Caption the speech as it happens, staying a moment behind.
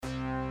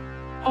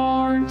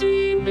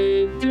Hardee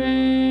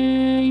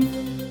Midday.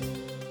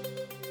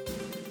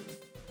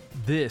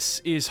 This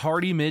is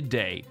Hardee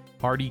Midday,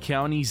 Hardee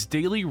County's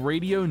daily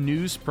radio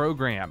news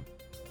program.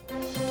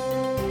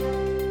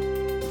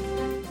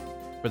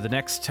 For the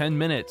next 10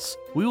 minutes,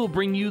 we will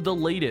bring you the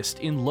latest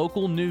in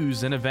local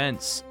news and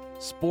events,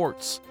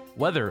 sports,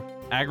 weather,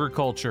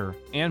 agriculture,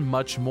 and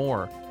much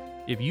more.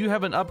 If you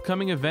have an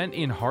upcoming event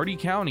in Hardee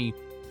County,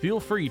 feel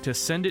free to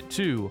send it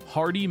to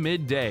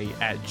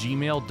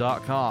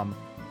hardeemidday@gmail.com.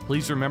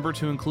 Please remember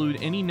to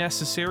include any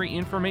necessary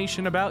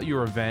information about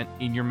your event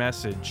in your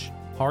message.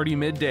 Hardee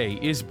Midday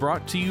is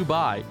brought to you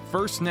by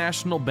First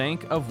National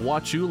Bank of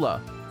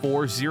Wauchula,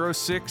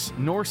 406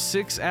 North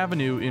 6th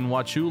Avenue in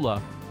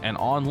Wauchula, and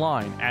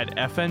online at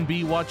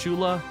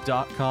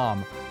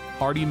fnbwauchula.com.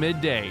 Hardee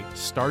Midday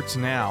starts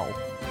now.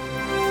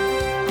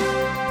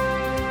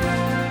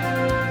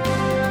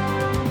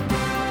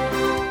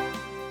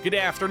 Good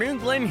afternoon,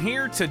 Glenn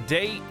here.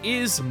 Today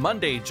is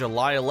Monday,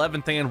 July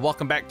 11th, and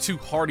welcome back to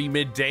Hardee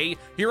Midday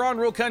here on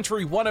Real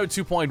Country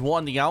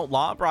 102.1 The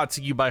Outlaw, brought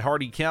to you by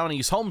Hardee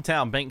County's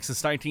hometown bank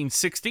since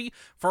 1960,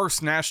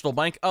 First National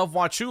Bank of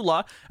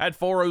Wauchula at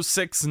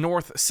 406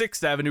 North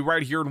 6th Avenue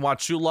right here in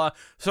Wauchula.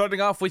 Starting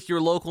off with your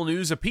local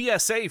news, a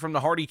PSA from the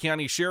Hardee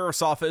County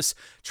Sheriff's Office.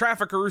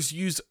 Traffickers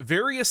use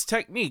various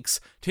techniques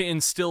to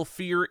instill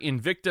fear in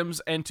victims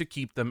and to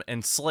keep them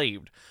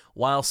enslaved.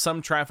 While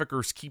some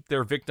traffickers keep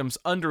their victims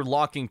under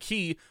lock and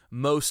key,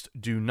 most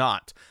do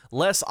not.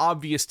 Less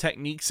obvious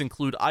techniques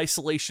include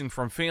isolation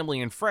from family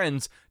and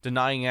friends,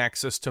 denying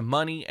access to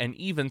money, and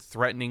even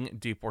threatening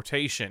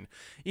deportation.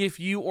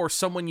 If you or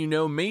someone you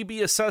know may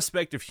be a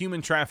suspect of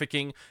human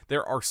trafficking,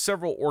 there are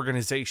several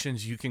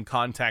organizations you can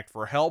contact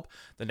for help.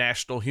 The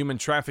National Human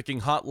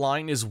Trafficking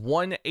Hotline is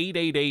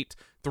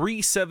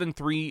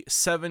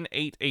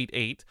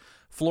 1-888-373-7888.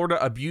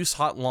 Florida Abuse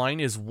Hotline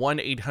is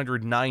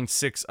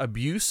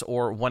 1-800-96-ABUSE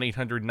or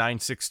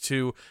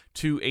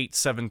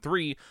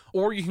 1-800-962-2873,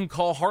 or you can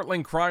call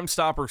Heartland Crime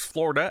Stoppers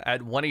Florida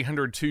at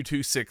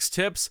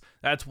 1-800-226-TIPS.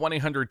 That's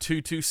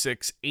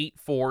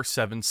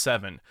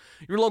 1-800-226-8477.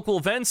 Your local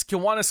events,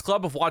 Kiwanis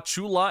Club of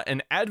Wauchula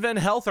and Advent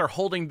Health are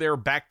holding their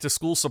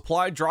back-to-school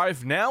supply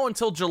drive now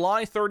until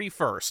July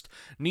 31st.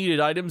 Needed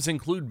items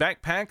include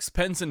backpacks,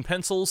 pens and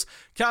pencils,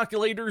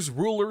 calculators,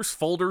 rulers,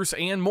 folders,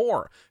 and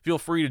more. Feel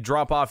free to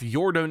drop off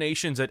your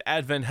donations at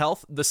Advent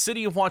Health, the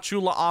City of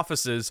Wauchula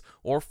offices,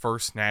 or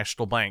First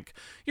National Bank.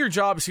 Your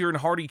jobs here in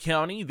Hardee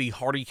County. The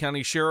Hardee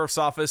County Sheriff's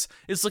Office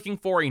is looking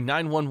for a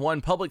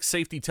 911 public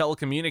safety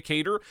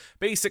telecommunicator.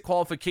 Basic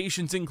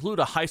qualifications include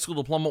a high school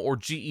diploma or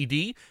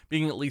GED,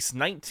 being at least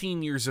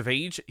 19 years of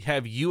age,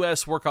 have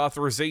U.S. work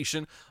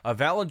authorization, a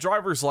valid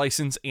driver's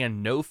license,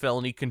 and no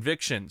felony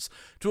convictions.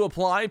 To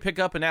apply, pick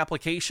up an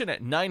application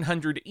at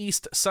 900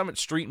 East Summit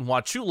Street in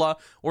Wauchula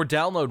or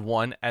download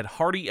one at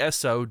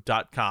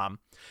hardeeso.com.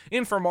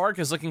 Infomark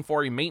is looking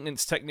for a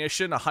maintenance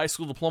technician, a high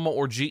school diploma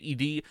or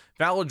GED,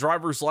 valid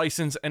driver's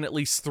license, and at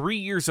least 3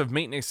 years of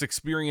maintenance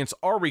experience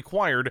are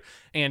required.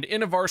 And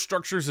Innovar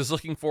Structures is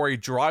looking for a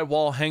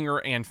drywall hanger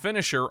and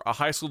finisher, a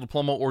high school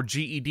diploma or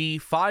GED,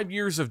 5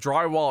 years of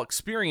drywall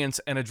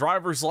experience, and a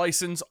driver's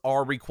license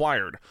are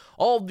required.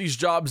 All of these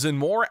jobs and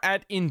more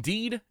at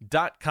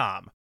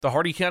Indeed.com. The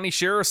Hardee County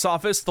Sheriff's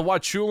Office, the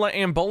Wauchula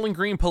and Bowling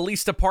Green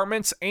Police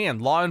Departments, and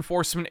law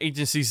enforcement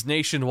agencies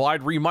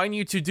nationwide remind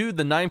you to do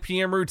the 9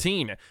 p.m.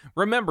 routine.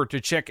 Remember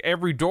to check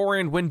every door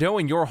and window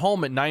in your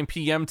home at 9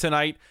 p.m.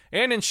 tonight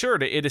and ensure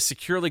that it is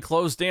securely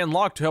closed and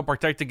locked to help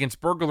protect against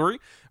burglary.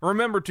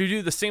 Remember to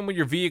do the same with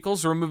your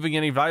vehicles, removing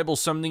any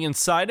valuables from the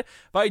inside.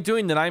 By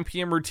doing the 9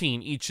 p.m.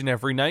 routine each and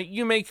every night,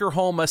 you make your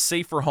home a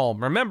safer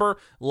home. Remember,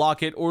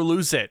 lock it or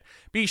lose it.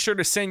 Be sure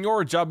to send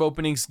your job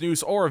openings,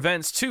 news, or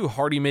events to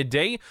Hardee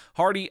Midday,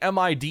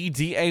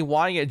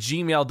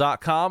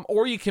 HardeeMidday@gmail.com,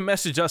 or you can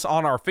message us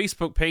on our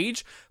Facebook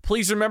page.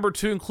 Please remember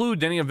to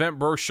include any event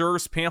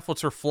brochures,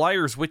 pamphlets, or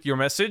flyers with your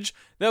message.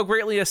 They'll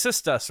greatly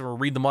assist us, and we'll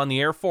read them on the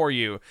air for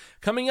you.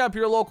 Coming up,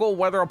 your local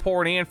weather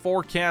report and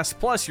forecast,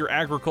 plus your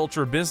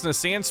agriculture,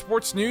 business, and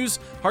sports news.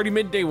 Hardee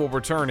Midday will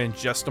return in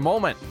just a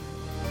moment.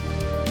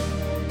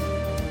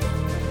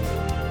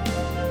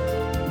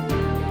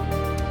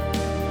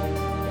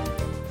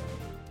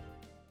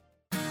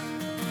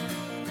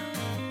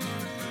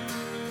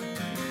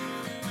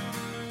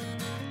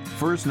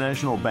 First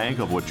National Bank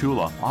of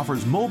Wauchula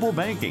offers mobile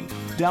banking.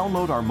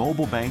 Download our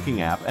mobile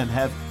banking app and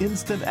have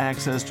instant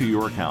access to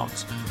your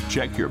accounts.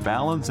 Check your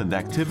balance and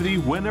activity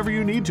whenever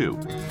you need to.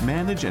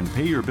 Manage and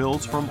pay your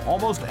bills from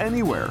almost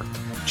anywhere.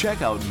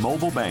 Check out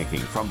mobile banking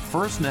from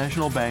First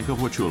National Bank of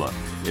Wauchula.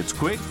 It's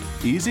quick,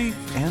 easy,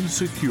 and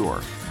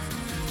secure.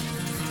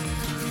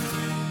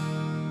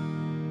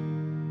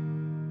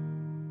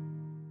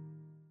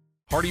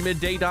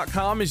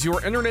 HardeeMidday.com is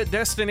your internet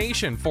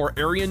destination for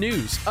area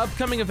news,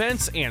 upcoming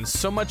events, and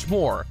so much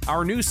more.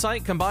 Our news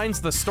site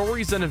combines the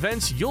stories and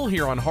events you'll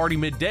hear on Hardee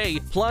Midday,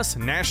 plus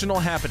national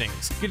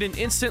happenings. Get an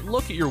instant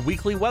look at your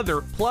weekly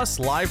weather, plus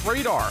live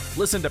radar.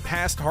 Listen to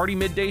past Hardee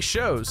Midday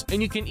shows,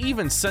 and you can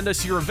even send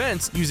us your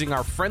events using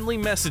our friendly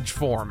message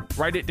form.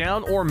 Write it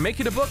down or make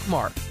it a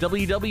bookmark.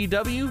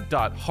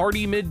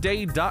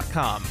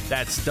 www.HardeeMidday.com.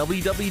 That's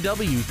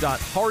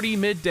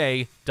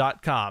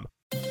www.HardeeMidday.com.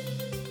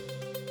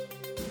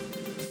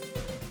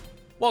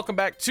 Welcome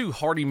back to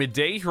Hardee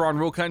Midday here on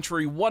Real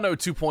Country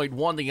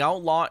 102.1 The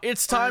Outlaw.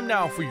 It's time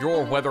now for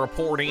your weather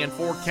report and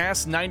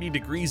forecast. 90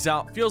 degrees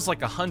out, feels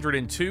like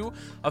 102,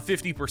 a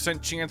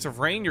 50% chance of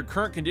rain. Your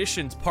current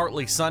conditions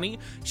partly sunny.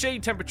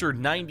 Shade temperature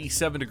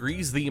 97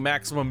 degrees. The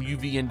maximum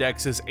UV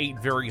index is 8,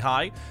 very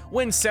high.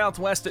 Wind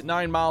southwest at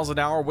 9 miles an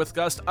hour with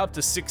gusts up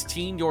to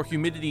 16. Your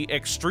humidity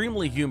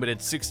extremely humid at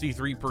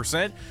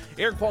 63%.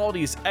 Air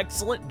quality is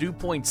excellent, dew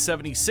point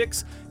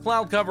 76.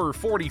 Cloud cover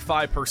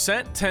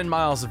 45%, 10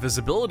 miles of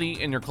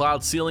visibility, and your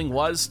cloud ceiling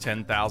was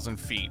 10,000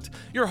 feet.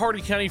 Your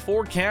Hardee County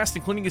forecast,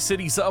 including the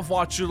cities of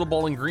Wauchula,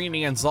 Bowling Green,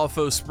 and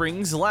Zolfo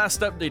Springs,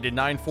 last updated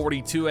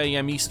 9:42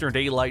 a.m. Eastern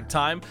Daylight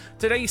Time.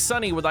 Today,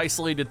 sunny with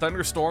isolated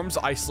thunderstorms,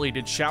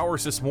 isolated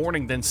showers this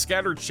morning, then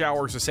scattered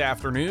showers this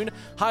afternoon.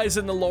 Highs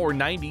in the lower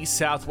 90s,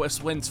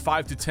 southwest winds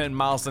 5 to 10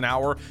 miles an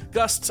hour,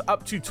 gusts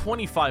up to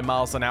 25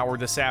 miles an hour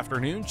this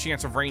afternoon.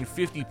 Chance of rain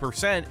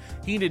 50%,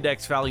 heat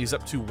index values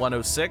up to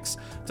 106.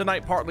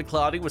 Tonight, partly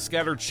cloudy with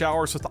scattered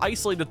showers with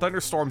isolated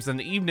thunderstorms in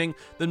the evening,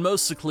 then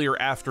mostly clear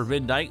after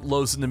midnight.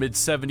 Lows in the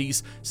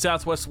mid-70s.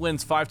 Southwest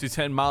winds 5 to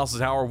 10 miles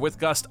an hour with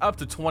gusts up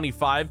to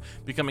 25,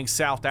 becoming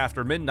south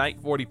after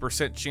midnight.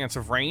 40% chance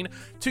of rain.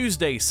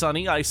 Tuesday,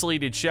 sunny,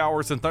 isolated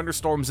showers and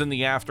thunderstorms in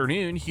the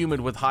afternoon. Humid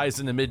with highs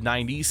in the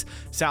mid-90s.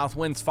 South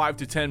winds 5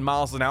 to 10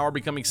 miles an hour,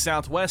 becoming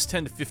southwest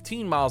 10 to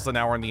 15 miles an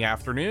hour in the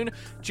afternoon.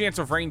 Chance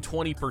of rain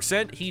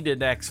 20%. Heat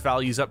index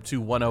values up to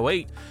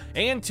 108.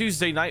 And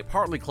Tuesday night,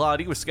 partly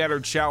cloudy with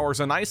scattered showers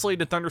and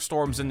isolated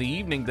thunderstorms in the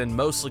evening, then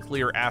mostly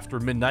clear after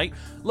midnight.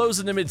 Lows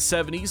in the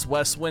mid-70s,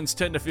 west winds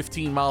 10 to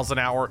 15 miles an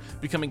hour,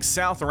 becoming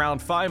south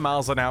around 5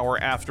 miles an hour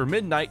after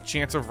midnight.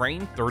 Chance of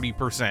rain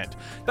 30%.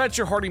 That's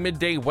your Hardee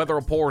Midday weather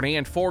report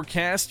and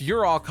forecast.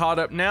 You're all caught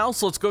up now,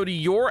 so let's go to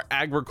your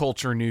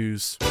agriculture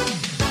news.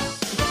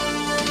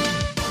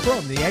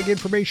 From the Ag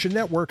Information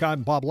Network,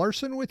 I'm Bob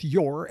Larson with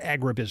your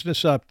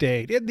Agribusiness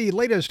Update. In the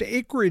latest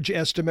acreage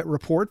estimate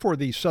report for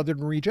the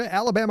southern region,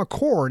 Alabama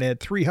corn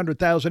at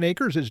 300,000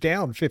 acres is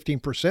down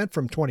 15%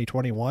 from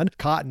 2021.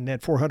 Cotton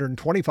at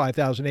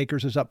 425,000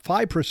 acres is up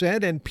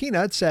 5%, and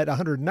peanuts at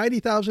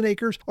 190,000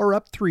 acres are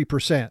up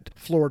 3%.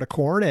 Florida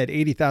corn at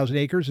 80,000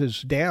 acres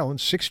is down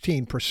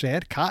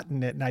 16%.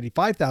 Cotton at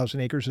 95,000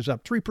 acres is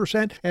up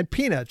 3%, and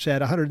peanuts at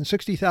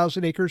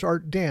 160,000 acres are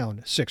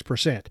down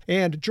 6%.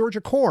 And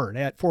Georgia corn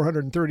at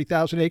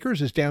 430,000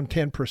 acres is down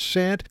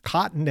 10%.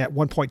 Cotton at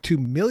 1.2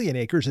 million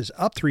acres is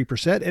up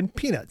 3%, and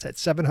peanuts at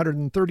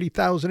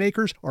 730,000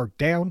 acres are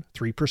down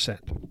 3%.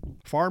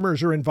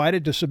 Farmers are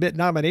invited to submit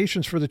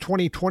nominations for the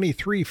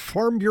 2023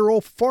 Farm Bureau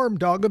Farm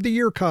Dog of the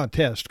Year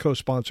contest,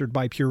 co-sponsored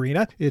by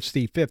Purina. It's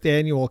the 5th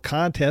annual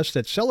contest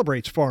that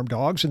celebrates farm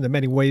dogs and the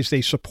many ways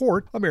they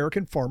support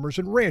American farmers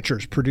and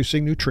ranchers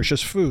producing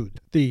nutritious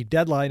food. The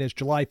deadline is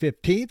July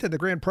 15th, and the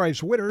grand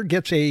prize winner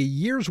gets a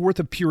year's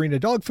worth of Purina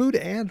dog food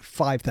and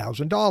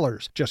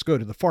 $5,000. Just go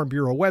to the Farm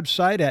Bureau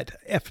website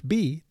at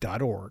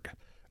fb.org.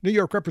 New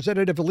York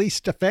Representative Elise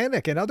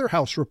Stefanik and other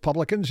House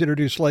Republicans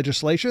introduced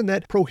legislation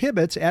that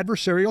prohibits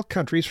adversarial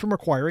countries from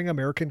acquiring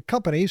American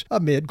companies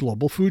amid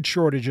global food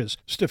shortages.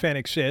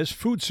 Stefanik says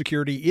food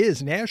security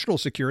is national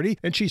security,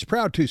 and she's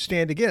proud to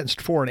stand against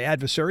foreign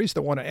adversaries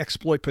that want to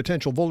exploit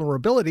potential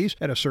vulnerabilities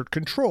and assert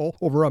control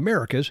over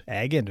America's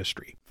ag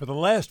industry. For the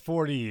last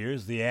 40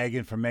 years, the Ag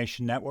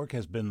Information Network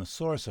has been the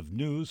source of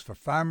news for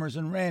farmers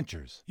and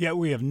ranchers. Yet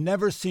we have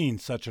never seen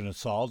such an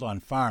assault on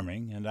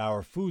farming and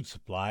our food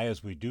supply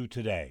as we do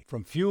today.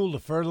 From fuel to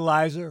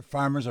fertilizer,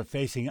 farmers are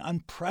facing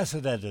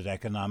unprecedented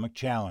economic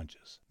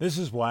challenges. This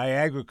is why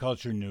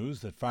agriculture news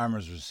that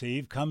farmers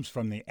receive comes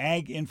from the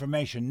Ag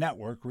Information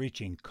Network,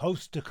 reaching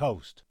coast to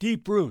coast.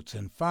 Deep roots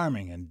in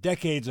farming and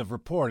decades of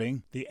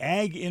reporting, the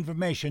Ag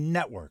Information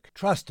Network,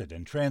 trusted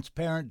and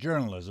transparent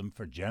journalism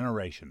for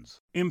generations.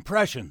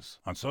 Impressions.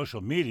 On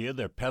social media,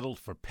 they're peddled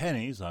for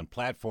pennies on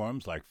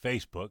platforms like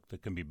Facebook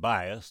that can be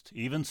biased,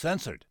 even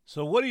censored.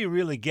 So what are you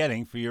really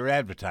getting for your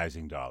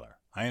advertising dollar?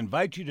 I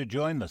invite you to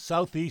join the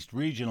Southeast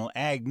Regional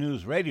Ag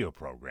News radio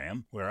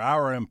program, where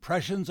our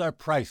impressions are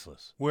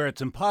priceless, where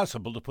it's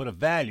impossible to put a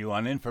value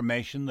on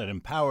information that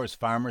empowers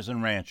farmers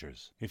and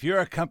ranchers. If you're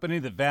a company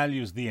that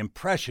values the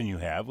impression you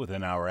have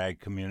within our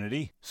ag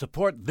community,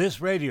 support this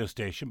radio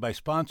station by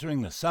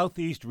sponsoring the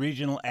Southeast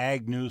Regional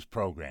Ag News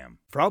program.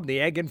 From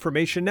the Ag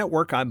Information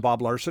Network, I'm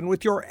Bob Larson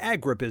with your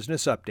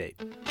Agribusiness Update.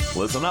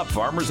 Listen up,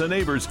 farmers and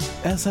neighbors.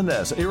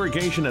 S&S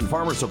Irrigation and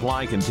Farmer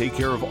Supply can take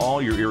care of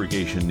all your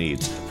irrigation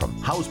needs, from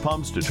house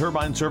pumps to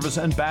turbine service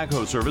and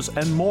backhoe service,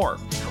 and more.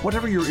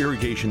 Whatever your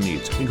irrigation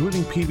needs,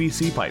 including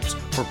PVC pipes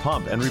for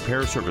pump and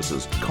repair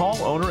services, call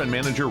owner and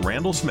manager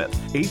Randall Smith,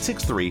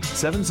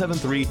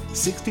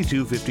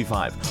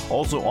 863-773-6255.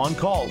 Also on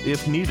call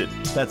if needed.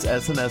 That's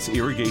S&S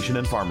Irrigation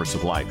and Farmer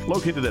Supply,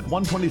 located at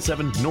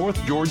 127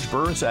 North George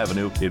Burris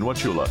Avenue in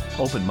Wauchula.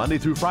 Open Monday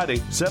through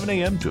Friday, 7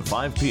 a.m. to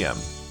 5 p.m.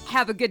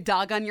 Have a good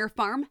dog on your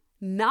farm?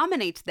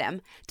 Nominate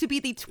them to be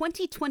the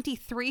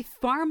 2023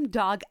 Farm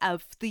Dog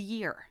of the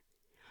Year.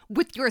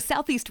 With your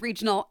Southeast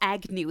Regional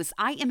Ag News,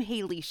 I am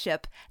Haley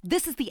Shipp.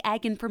 This is the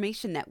Ag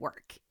Information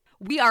Network.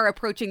 We are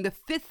approaching the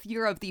 5th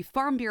year of the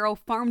Farm Bureau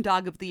Farm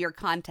Dog of the Year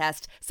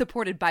contest,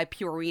 supported by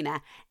Purina,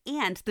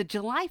 and the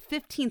July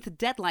 15th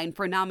deadline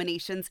for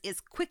nominations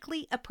is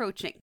quickly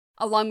approaching.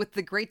 Along with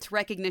the great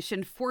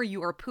recognition for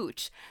your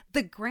pooch,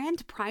 the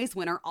grand prize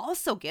winner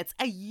also gets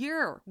a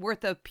year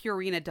worth of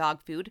Purina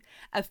dog food,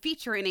 a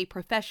feature in a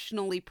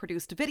professionally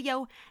produced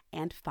video,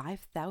 and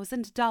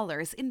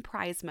 $5,000 in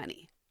prize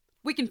money.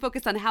 We can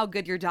focus on how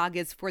good your dog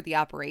is for the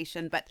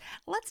operation, but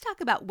let's talk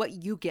about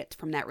what you get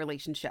from that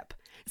relationship.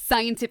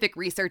 Scientific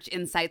research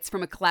insights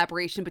from a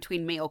collaboration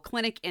between Mayo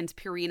Clinic and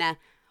Purina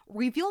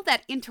reveal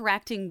that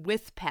interacting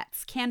with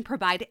pets can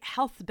provide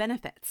health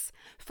benefits.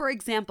 For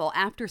example,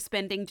 after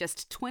spending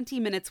just 20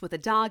 minutes with a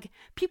dog,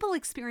 people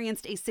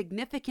experienced a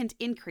significant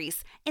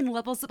increase in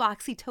levels of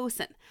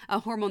oxytocin, a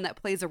hormone that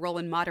plays a role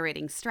in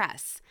moderating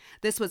stress.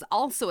 This was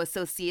also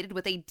associated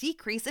with a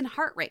decrease in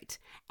heart rate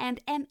and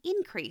an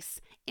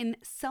increase in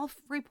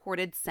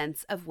self-reported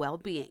sense of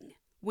well-being.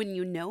 When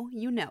you know,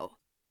 you know.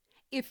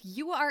 If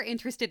you are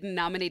interested in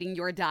nominating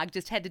your dog,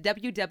 just head to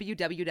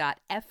www.fb.org.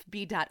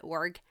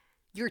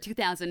 Your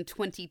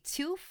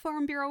 2022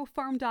 Farm Bureau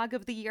Farm Dog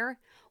of the Year?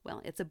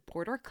 Well, it's a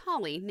Border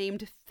Collie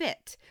named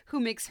Fit, who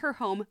makes her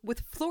home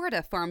with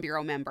Florida Farm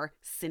Bureau member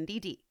Cindy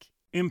Deek.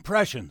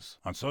 Impressions.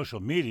 On social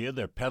media,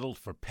 they're peddled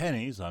for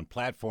pennies on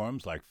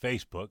platforms like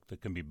Facebook that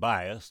can be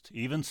biased,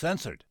 even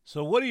censored.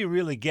 So what are you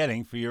really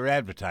getting for your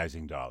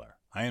advertising dollar?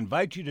 I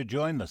invite you to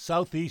join the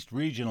Southeast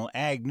Regional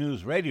Ag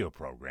News radio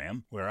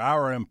program, where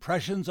our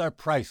impressions are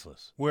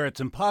priceless, where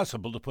it's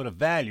impossible to put a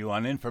value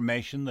on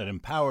information that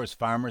empowers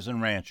farmers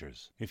and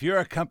ranchers. If you're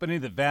a company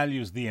that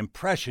values the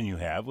impression you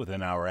have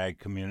within our ag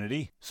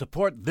community,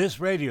 support this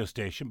radio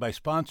station by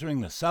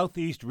sponsoring the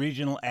Southeast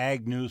Regional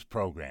Ag News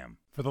program.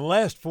 For the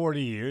last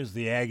 40 years,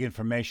 the Ag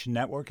Information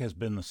Network has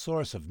been the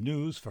source of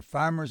news for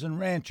farmers and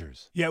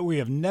ranchers. Yet we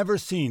have never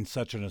seen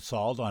such an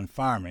assault on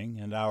farming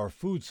and our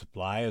food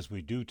supply as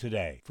we do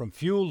today. From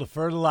fuel to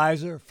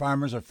fertilizer,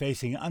 farmers are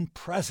facing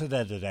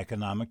unprecedented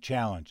economic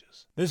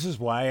challenges. This is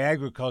why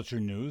agriculture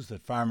news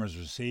that farmers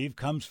receive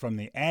comes from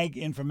the Ag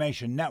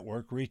Information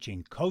Network,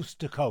 reaching coast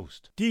to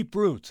coast. Deep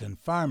roots in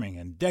farming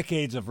and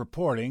decades of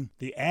reporting,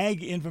 the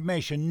Ag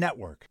Information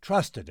Network,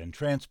 trusted and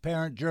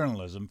transparent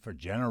journalism for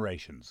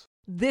generations.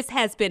 This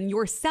has been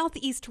your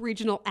Southeast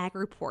Regional Ag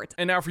Report.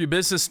 And now for your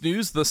business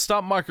news, the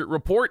stock market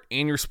report,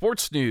 and your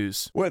sports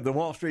news. With the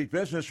Wall Street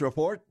Business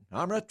Report,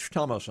 I'm Rich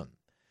Thomason.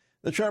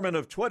 The chairman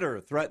of Twitter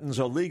threatens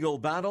a legal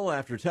battle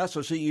after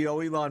Tesla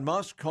CEO Elon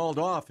Musk called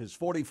off his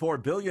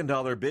 $44 billion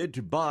bid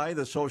to buy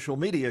the social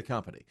media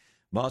company.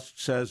 Musk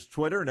says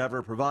Twitter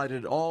never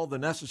provided all the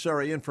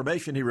necessary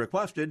information he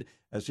requested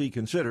as he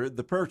considered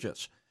the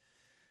purchase.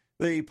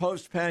 The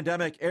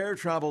post-pandemic air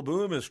travel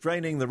boom is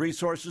straining the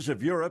resources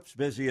of Europe's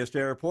busiest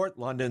airport,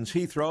 London's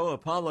Heathrow,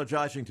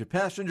 apologizing to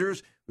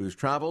passengers whose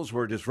travels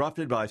were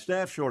disrupted by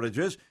staff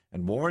shortages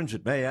and warns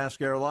it may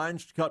ask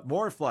airlines to cut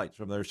more flights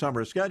from their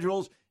summer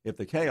schedules if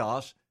the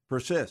chaos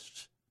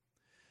persists.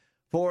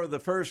 For the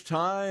first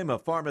time, a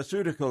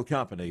pharmaceutical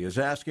company is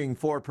asking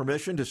for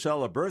permission to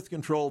sell a birth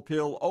control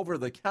pill over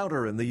the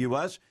counter in the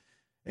U.S.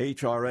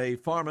 HRA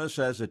Pharma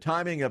says the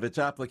timing of its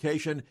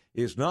application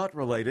is not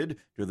related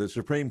to the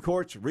Supreme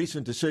Court's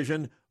recent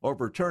decision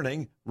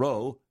overturning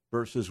Roe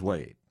v.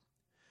 Wade.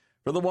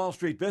 For the Wall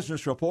Street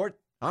Business Report,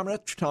 I'm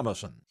Rich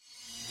Thomason.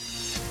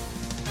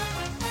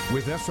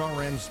 With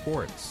SRN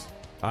Sports,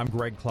 I'm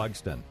Greg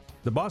Clugston.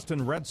 The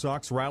Boston Red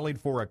Sox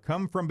rallied for a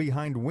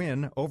come-from-behind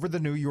win over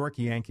the New York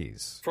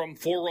Yankees. From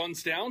 4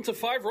 runs down to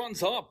 5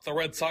 runs up, the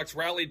Red Sox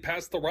rallied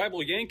past the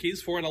rival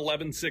Yankees for an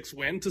 11-6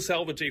 win to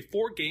salvage a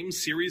 4-game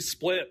series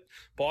split.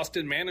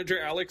 Boston manager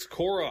Alex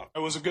Cora. It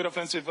was a good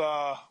offensive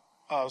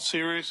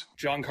series.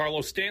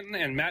 Giancarlo Stanton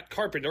and Matt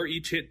Carpenter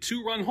each hit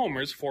 2-run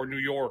homers for New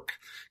York.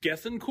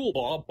 Gethin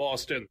Coolbaugh,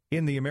 Boston.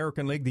 In the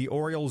American League, the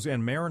Orioles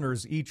and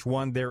Mariners each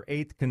won their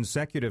 8th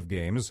consecutive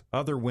games.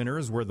 Other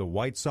winners were the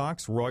White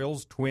Sox,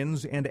 Royals,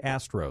 Twins, and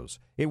Astros.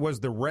 It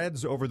was the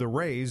Reds over the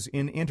Rays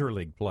in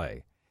interleague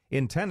play.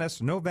 In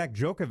tennis, Novak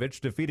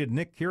Djokovic defeated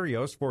Nick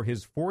Kyrgios for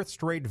his 4th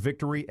straight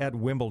victory at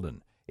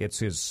Wimbledon. It's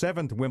his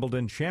 7th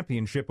Wimbledon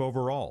championship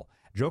overall.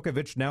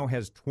 Djokovic now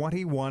has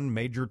 21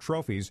 major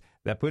trophies.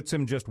 That puts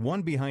him just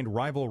one behind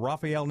rival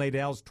Rafael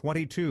Nadal's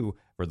 22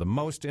 for the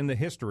most in the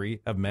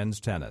history of men's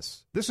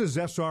tennis. This is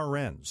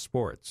SRN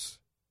Sports.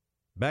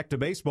 Back to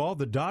baseball,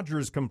 the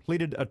Dodgers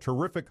completed a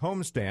terrific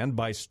homestand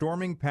by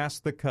storming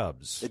past the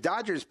Cubs. The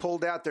Dodgers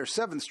pulled out their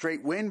 7th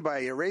straight win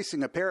by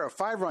erasing a pair of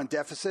 5-run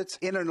deficits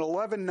in an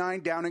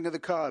 11-9 downing of the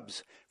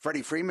Cubs.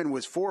 Freddie Freeman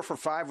was 4 for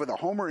 5 with a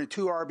homer and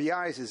 2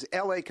 RBIs as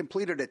L.A.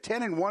 completed a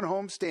 10-1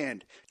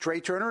 homestand. Trey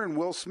Turner and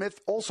Will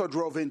Smith also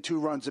drove in 2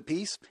 runs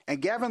apiece,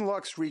 and Gavin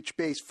Lux reached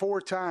base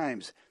 4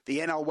 times. The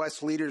NL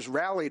West leaders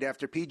rallied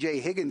after P.J.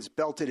 Higgins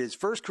belted his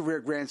first career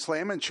grand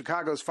slam in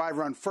Chicago's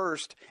 5-run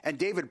first, and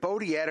David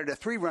Bodie added a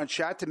 3-run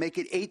shot to make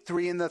it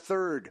 8-3 in the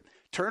third.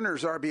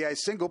 Turner's RBI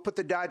single put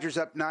the Dodgers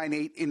up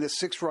 9-8 in the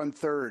 6-run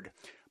third.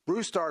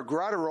 Brewstar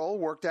Gratterol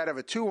worked out of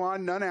a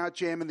 2-on, none-out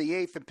jam in the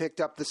 8th and picked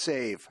up the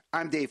save.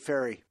 I'm Dave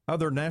Ferry.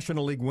 Other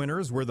National League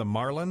winners were the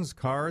Marlins,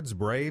 Cards,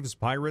 Braves,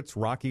 Pirates,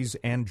 Rockies,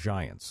 and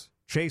Giants.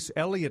 Chase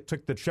Elliott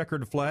took the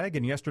checkered flag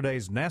in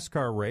yesterday's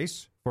NASCAR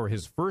race for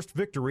his first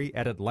victory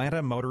at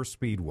Atlanta Motor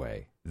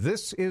Speedway.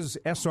 This is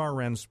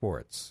SRN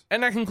Sports.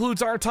 And that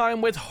concludes our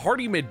time with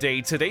Hardee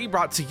Midday today,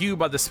 brought to you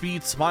by the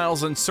speed,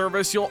 smiles, and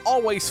service you'll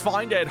always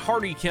find at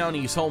Hardee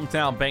County's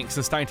hometown bank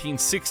since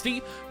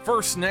 1960,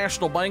 First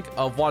National Bank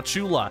of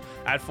Wauchula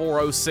at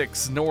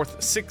 406 North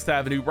 6th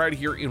Avenue right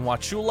here in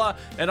Wauchula,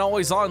 and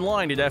always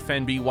online at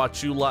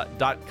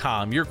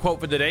fnbwauchula.com. Your quote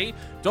for the day: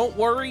 "Don't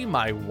worry,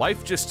 my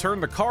wife just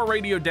turned the car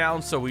radio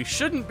down, so we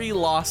shouldn't be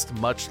lost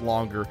much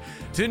longer."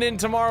 Tune in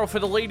tomorrow for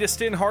the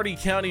latest in Hardee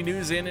County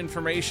news and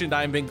information.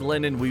 I'm Ben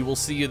Glenn, and we will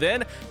see you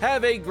then.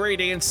 Have a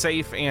great and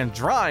safe and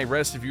dry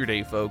rest of your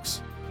day,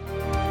 folks.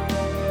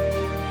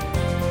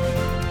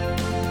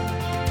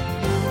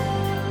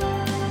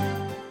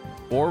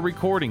 For a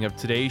recording of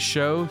today's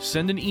show,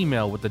 send an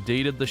email with the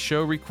date of the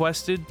show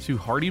requested to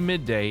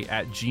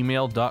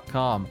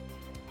hardeemidday@gmail.com.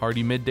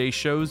 Hardee Midday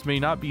shows may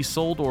not be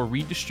sold or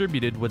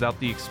redistributed without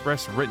the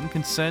express written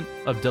consent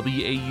of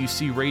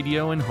WAUC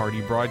Radio and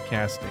Hardee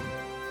Broadcasting.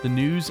 The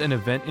news and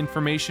event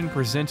information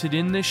presented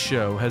in this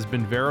show has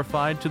been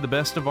verified to the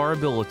best of our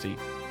ability.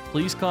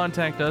 Please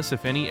contact us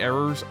if any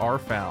errors are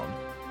found.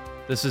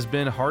 This has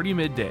been Hardee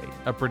Midday,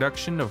 a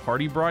production of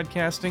Hardee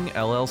Broadcasting,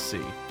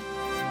 LLC.